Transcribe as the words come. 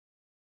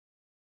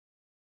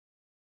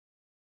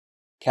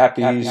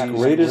Cappy's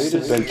greatest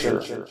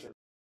adventure.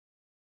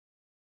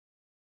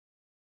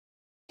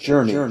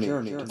 Journey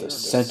to the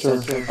center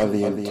of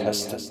the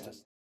intestine.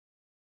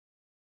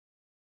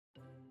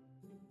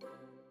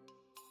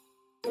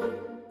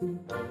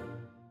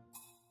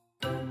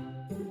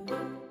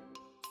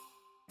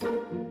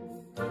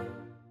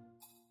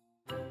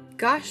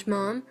 Gosh,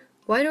 Mom,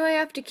 why do I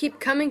have to keep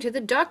coming to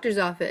the doctor's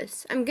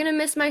office? I'm gonna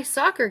miss my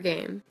soccer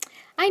game.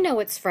 I know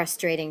it's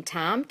frustrating,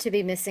 Tom, to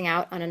be missing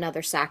out on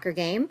another soccer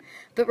game,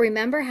 but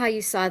remember how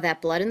you saw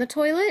that blood in the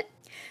toilet?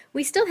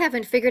 We still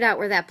haven't figured out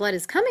where that blood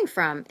is coming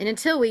from, and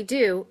until we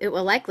do, it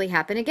will likely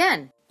happen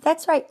again.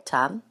 That's right,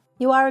 Tom.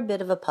 You are a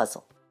bit of a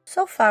puzzle.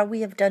 So far,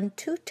 we have done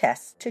 2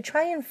 tests to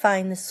try and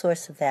find the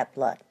source of that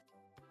blood.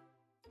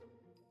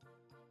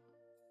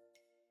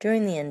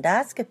 During the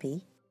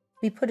endoscopy,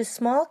 we put a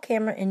small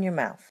camera in your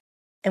mouth,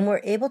 and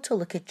we're able to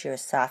look at your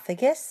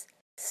esophagus,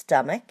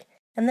 stomach,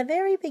 and the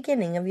very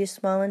beginning of your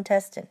small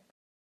intestine.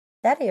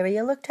 That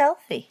area looked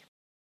healthy.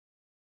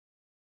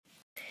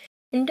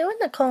 In doing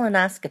the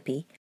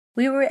colonoscopy,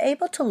 we were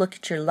able to look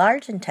at your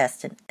large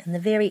intestine and the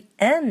very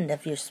end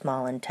of your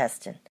small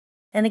intestine.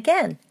 And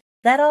again,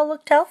 that all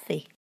looked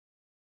healthy.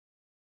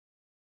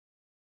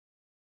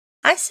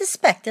 I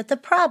suspect that the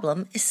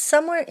problem is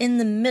somewhere in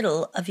the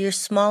middle of your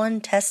small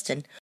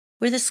intestine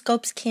where the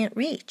scopes can't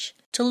reach.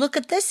 To look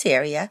at this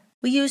area,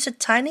 we use a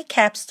tiny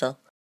capsule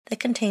that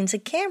contains a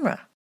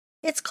camera.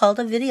 It's called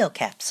a video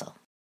capsule.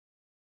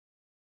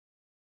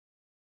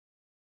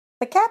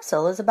 The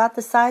capsule is about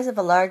the size of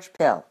a large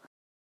pill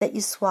that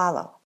you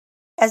swallow.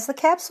 As the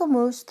capsule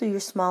moves through your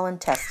small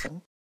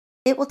intestine,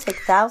 it will take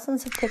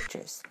thousands of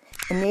pictures,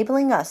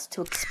 enabling us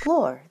to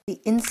explore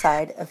the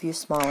inside of your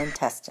small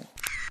intestine.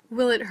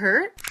 Will it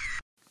hurt?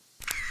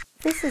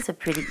 This is a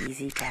pretty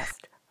easy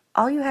test.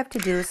 All you have to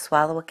do is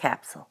swallow a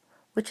capsule,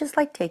 which is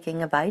like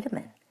taking a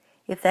vitamin.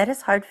 If that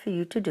is hard for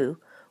you to do,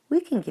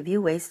 we can give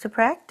you ways to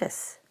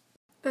practice.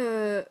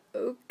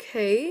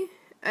 Okay.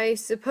 I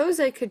suppose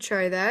I could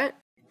try that.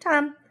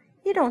 Tom,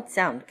 you don't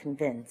sound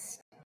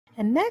convinced.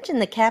 Imagine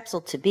the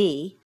capsule to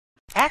be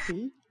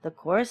Cappy, the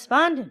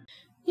correspondent.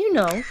 You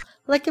know,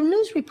 like a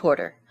news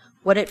reporter.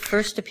 What at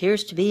first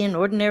appears to be an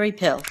ordinary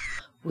pill,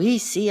 we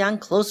see on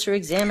closer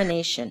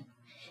examination.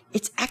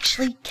 It's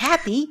actually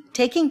Cappy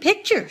taking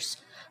pictures,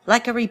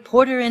 like a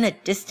reporter in a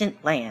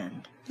distant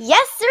land.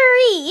 Yes,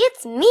 sirree,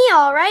 it's me,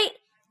 all right.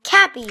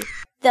 Cappy,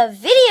 the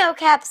video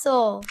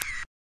capsule.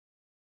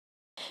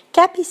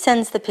 Cappy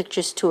sends the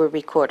pictures to a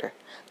recorder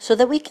so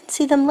that we can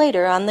see them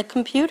later on the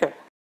computer.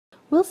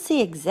 We'll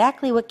see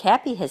exactly what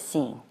Cappy has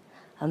seen.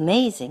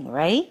 Amazing,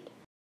 right?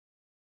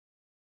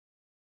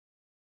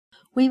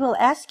 We will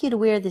ask you to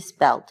wear this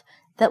belt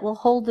that will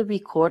hold the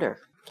recorder.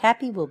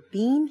 Cappy will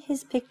beam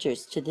his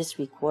pictures to this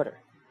recorder.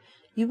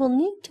 You will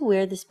need to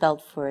wear this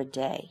belt for a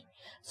day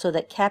so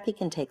that Cappy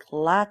can take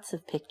lots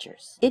of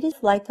pictures. It is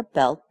like a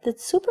belt that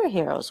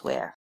superheroes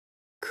wear.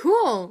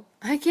 Cool!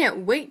 I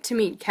can't wait to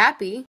meet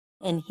Cappy.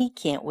 And he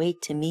can't wait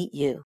to meet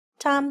you.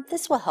 Tom,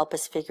 this will help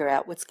us figure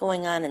out what's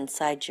going on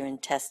inside your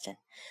intestine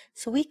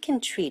so we can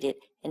treat it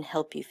and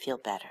help you feel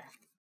better.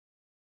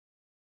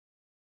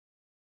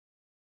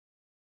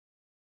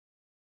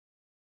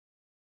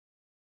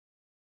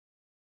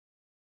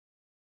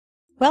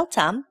 Well,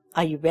 Tom,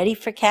 are you ready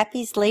for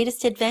Cappy's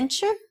latest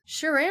adventure?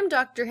 Sure am,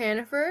 Dr.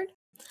 Hannaford.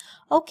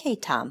 Okay,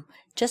 Tom,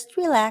 just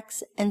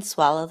relax and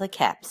swallow the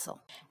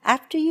capsule.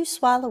 After you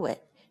swallow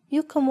it,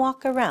 you can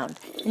walk around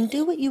and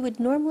do what you would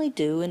normally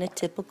do in a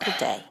typical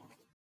day.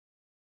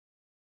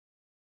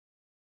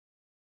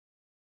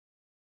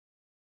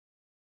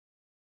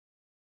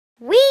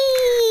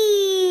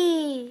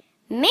 Whee!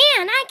 Man,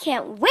 I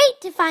can't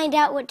wait to find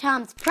out what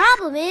Tom's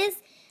problem is.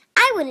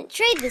 I wouldn't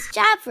trade this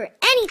job for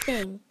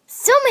anything.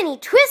 So many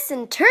twists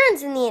and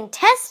turns in the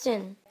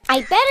intestine.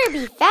 I better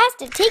be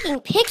fast at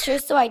taking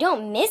pictures so I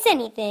don't miss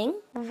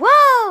anything.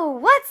 Whoa,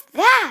 what's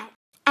that?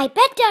 I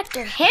bet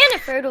Dr.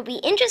 Hannaford will be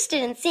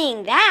interested in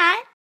seeing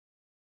that.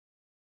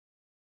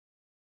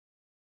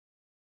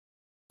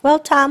 Well,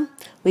 Tom,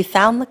 we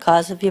found the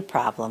cause of your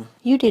problem.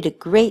 You did a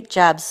great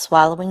job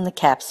swallowing the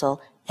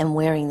capsule and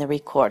wearing the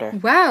recorder.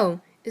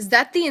 Wow, is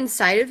that the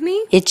inside of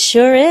me? It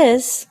sure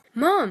is.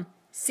 Mom,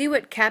 see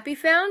what Cappy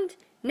found?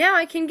 Now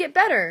I can get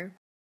better.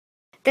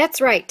 That's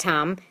right,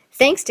 Tom.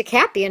 Thanks to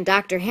Cappy and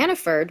Dr.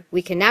 Hannaford,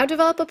 we can now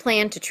develop a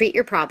plan to treat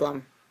your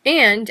problem.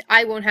 And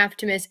I won't have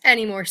to miss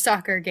any more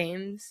soccer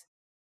games.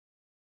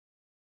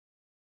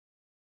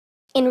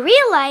 In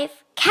real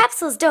life,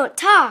 capsules don't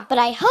talk, but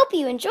I hope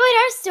you enjoyed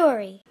our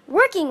story.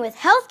 Working with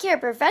healthcare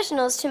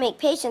professionals to make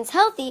patients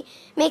healthy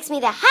makes me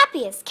the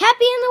happiest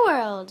Cappy in the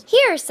world.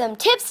 Here are some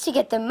tips to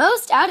get the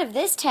most out of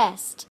this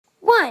test.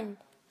 1.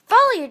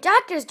 Follow your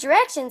doctor's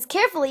directions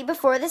carefully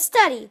before the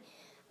study.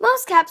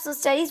 Most capsule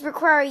studies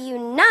require you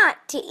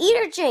not to eat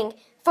or drink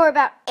for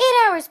about 8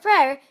 hours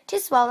prior to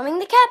swallowing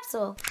the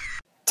capsule.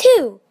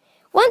 2.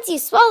 Once you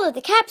swallow the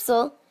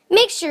capsule,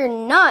 make sure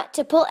not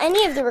to pull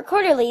any of the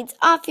recorder leads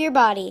off your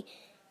body.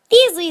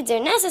 These leads are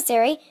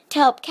necessary to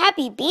help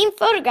Cappy beam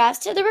photographs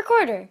to the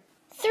recorder.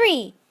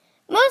 3.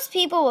 Most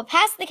people will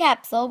pass the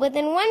capsule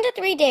within 1 to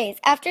 3 days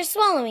after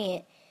swallowing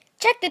it.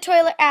 Check the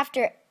toilet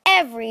after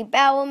every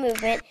bowel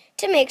movement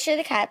to make sure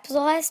the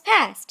capsule has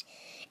passed.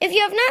 If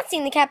you have not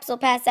seen the capsule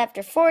pass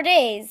after 4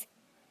 days,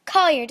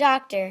 call your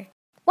doctor.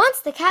 Once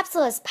the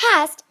capsule has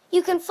passed,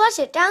 you can flush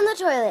it down the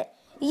toilet.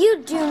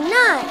 You do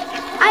not,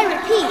 I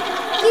repeat,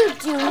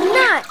 you do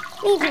not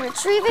need to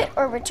retrieve it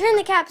or return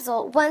the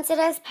capsule once it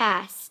has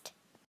passed.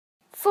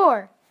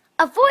 4.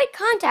 Avoid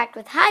contact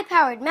with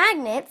high-powered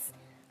magnets,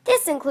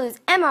 this includes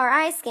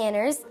MRI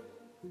scanners,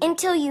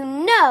 until you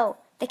know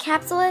the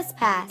capsule has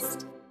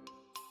passed.